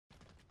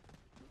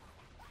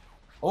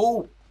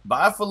Oh,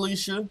 bye,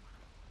 Felicia.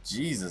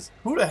 Jesus,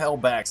 who the hell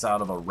backs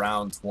out of a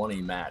round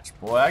 20 match?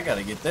 Boy, I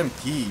gotta get them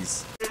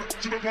keys.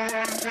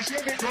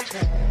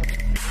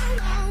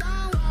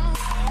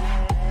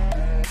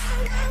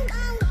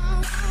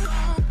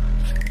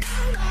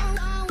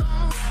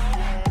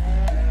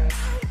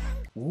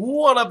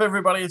 What up,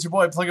 everybody? It's your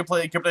boy Plug and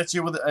Play coming at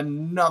you with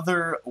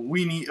another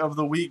Weenie of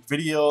the Week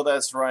video.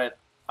 That's right,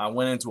 I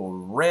went into a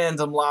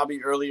random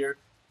lobby earlier,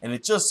 and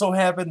it just so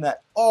happened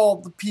that all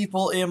the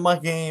people in my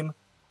game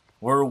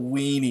were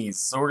weenies.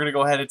 So we're gonna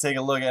go ahead and take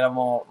a look at them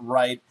all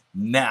right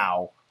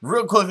now.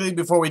 Real quickly,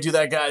 before we do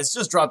that, guys,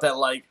 just drop that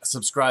like,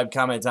 subscribe,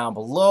 comment down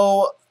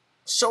below.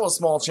 Show a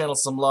small channel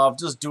some love.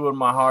 Just doing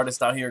my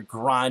hardest out here,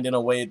 grinding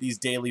away at these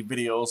daily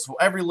videos. So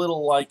every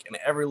little like and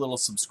every little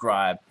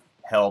subscribe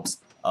helps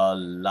a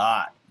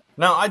lot.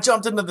 Now, I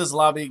jumped into this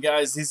lobby,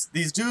 guys.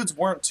 These dudes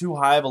weren't too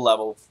high of a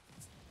level,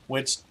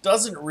 which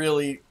doesn't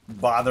really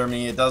bother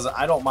me.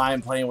 I don't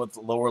mind playing with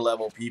lower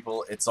level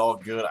people. It's all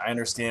good. I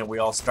understand we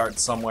all start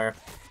somewhere.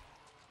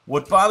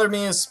 What bothered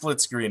me is split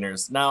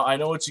screeners. Now, I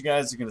know what you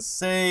guys are gonna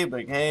say,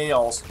 but hey,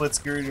 all split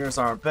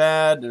screeners aren't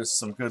bad. There's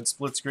some good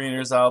split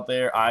screeners out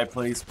there. I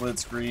play split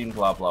screen,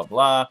 blah blah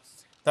blah.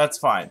 That's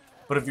fine.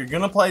 But if you're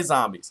gonna play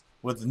zombies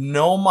with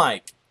no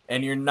mic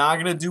and you're not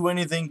gonna do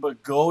anything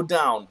but go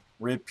down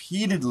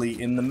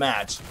repeatedly in the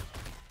match,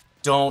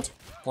 don't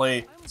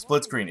play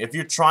split screen. If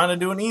you're trying to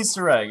do an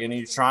Easter egg and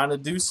you're trying to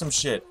do some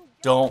shit,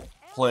 don't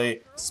play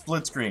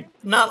split screen.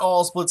 Not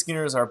all split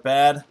screeners are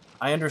bad,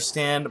 I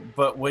understand,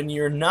 but when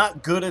you're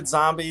not good at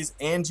zombies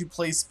and you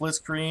play split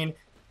screen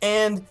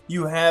and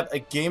you have a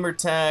gamer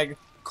tag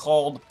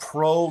called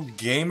Pro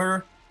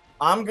Gamer,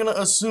 I'm gonna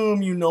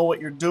assume you know what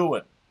you're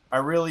doing. I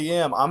really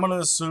am. I'm gonna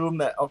assume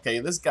that, okay,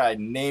 this guy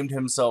named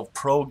himself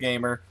Pro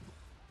Gamer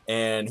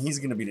and he's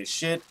gonna be the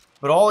shit,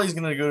 but all he's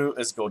gonna do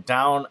is go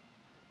down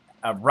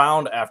a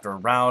round after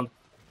round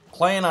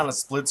playing on a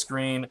split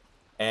screen,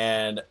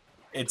 and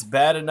it's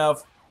bad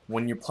enough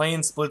when you're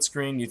playing split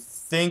screen. You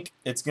think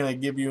it's going to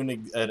give you an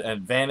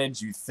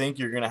advantage. You think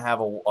you're going to have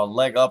a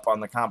leg up on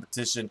the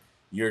competition.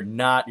 You're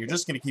not. You're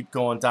just going to keep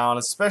going down,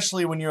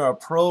 especially when you're a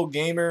pro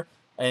gamer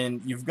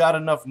and you've got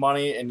enough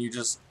money and you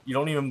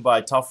don't even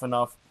buy tough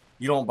enough.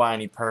 You don't buy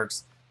any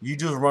perks. You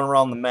just run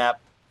around the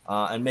map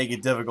and make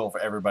it difficult for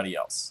everybody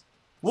else.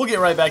 We'll get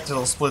right back to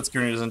those split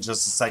screeners in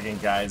just a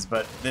second, guys,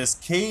 but this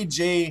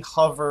KJ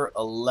Hover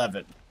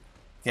 11.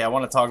 Okay, I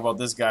want to talk about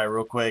this guy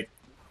real quick.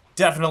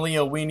 Definitely a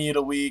weenie of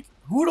the week.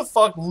 Who the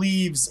fuck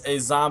leaves a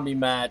zombie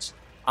match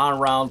on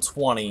round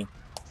 20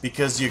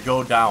 because you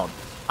go down?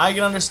 I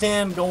can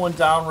understand going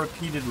down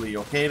repeatedly,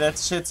 okay? That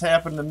shit's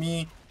happened to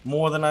me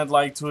more than I'd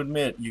like to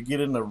admit. You get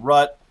in a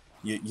rut,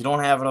 you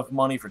don't have enough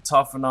money for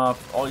tough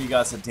enough, all you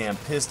got's a damn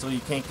pistol,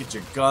 you can't get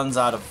your guns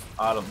out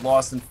of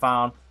lost and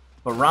found.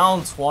 But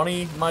round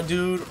 20, my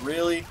dude,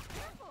 really?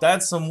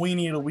 That's some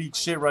weenie of the week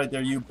shit right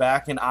there. You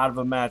backing out of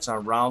a match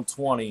on round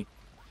 20,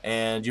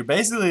 and you're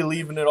basically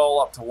leaving it all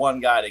up to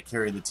one guy to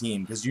carry the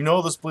team, because you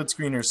know the split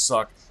screeners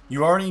suck.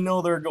 You already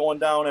know they're going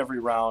down every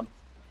round.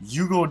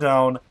 You go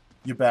down,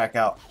 you back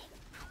out.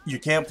 You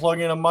can't plug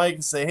in a mic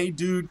and say, hey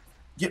dude,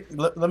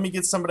 let me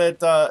get some of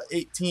that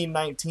 18,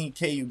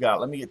 19K you got.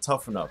 Let me get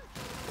tough enough.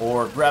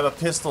 Or grab a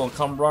pistol and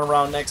come run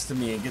around next to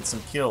me and get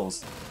some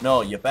kills.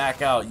 No, you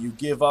back out. You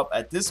give up.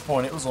 At this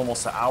point, it was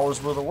almost an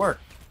hour's worth of work.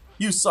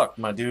 You suck,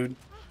 my dude.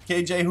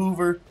 KJ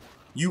Hoover,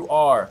 you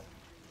are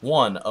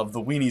one of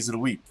the weenies of the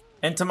week.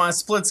 And to my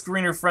split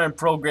screener friend,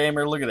 Pro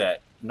Gamer, look at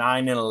that.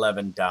 9 and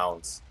 11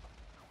 downs.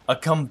 A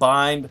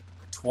combined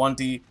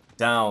 20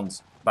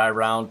 downs by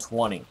round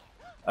 20.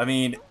 I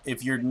mean,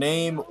 if your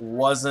name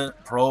wasn't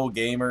Pro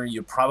Gamer,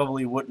 you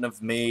probably wouldn't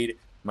have made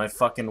my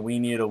fucking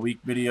weenie of the week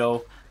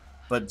video.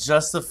 But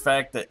just the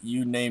fact that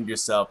you named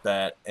yourself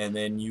that and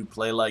then you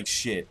play like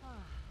shit.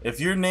 If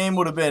your name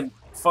would have been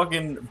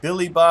fucking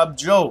Billy Bob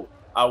Joe,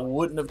 I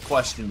wouldn't have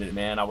questioned it,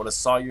 man. I would have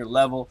saw your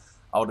level.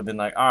 I would have been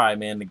like, alright,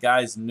 man, the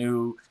guy's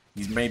new.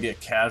 He's maybe a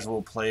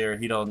casual player.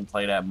 He doesn't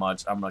play that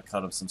much. I'm going to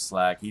cut him some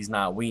slack. He's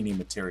not weenie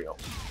material.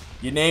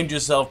 You named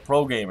yourself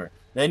Pro Gamer.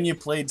 Then you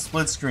played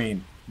split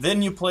screen.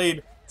 Then you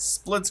played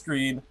split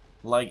screen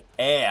like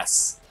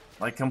ass.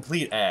 Like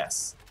complete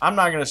ass. I'm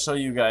not going to show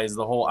you guys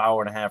the whole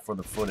hour and a half worth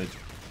of footage,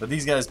 but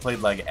these guys played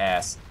like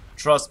ass.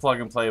 Trust Plug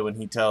and Play when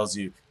he tells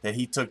you that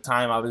he took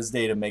time out of his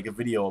day to make a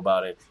video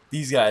about it.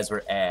 These guys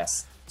were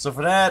ass. So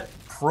for that,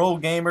 Pro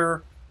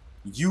Gamer,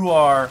 you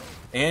are,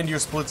 and your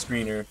split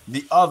screener,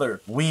 the other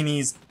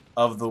weenies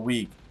of the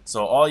week.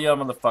 So all y'all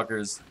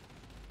motherfuckers,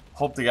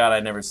 hope to God I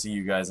never see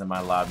you guys in my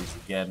lobbies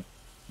again.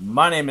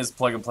 My name is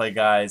Plug and Play,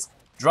 guys.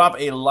 Drop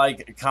a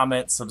like,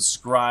 comment,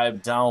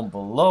 subscribe down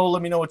below.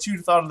 Let me know what you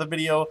thought of the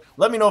video.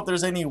 Let me know if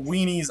there's any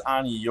weenies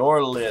on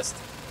your list.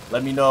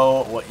 Let me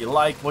know what you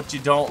like, what you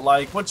don't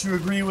like, what you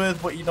agree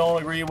with, what you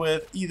don't agree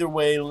with. Either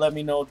way, let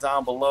me know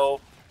down below.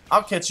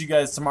 I'll catch you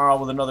guys tomorrow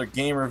with another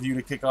game review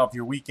to kick off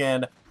your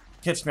weekend.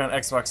 Catch me on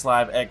Xbox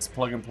Live X,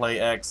 Plug and Play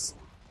X.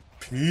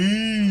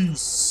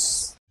 Peace.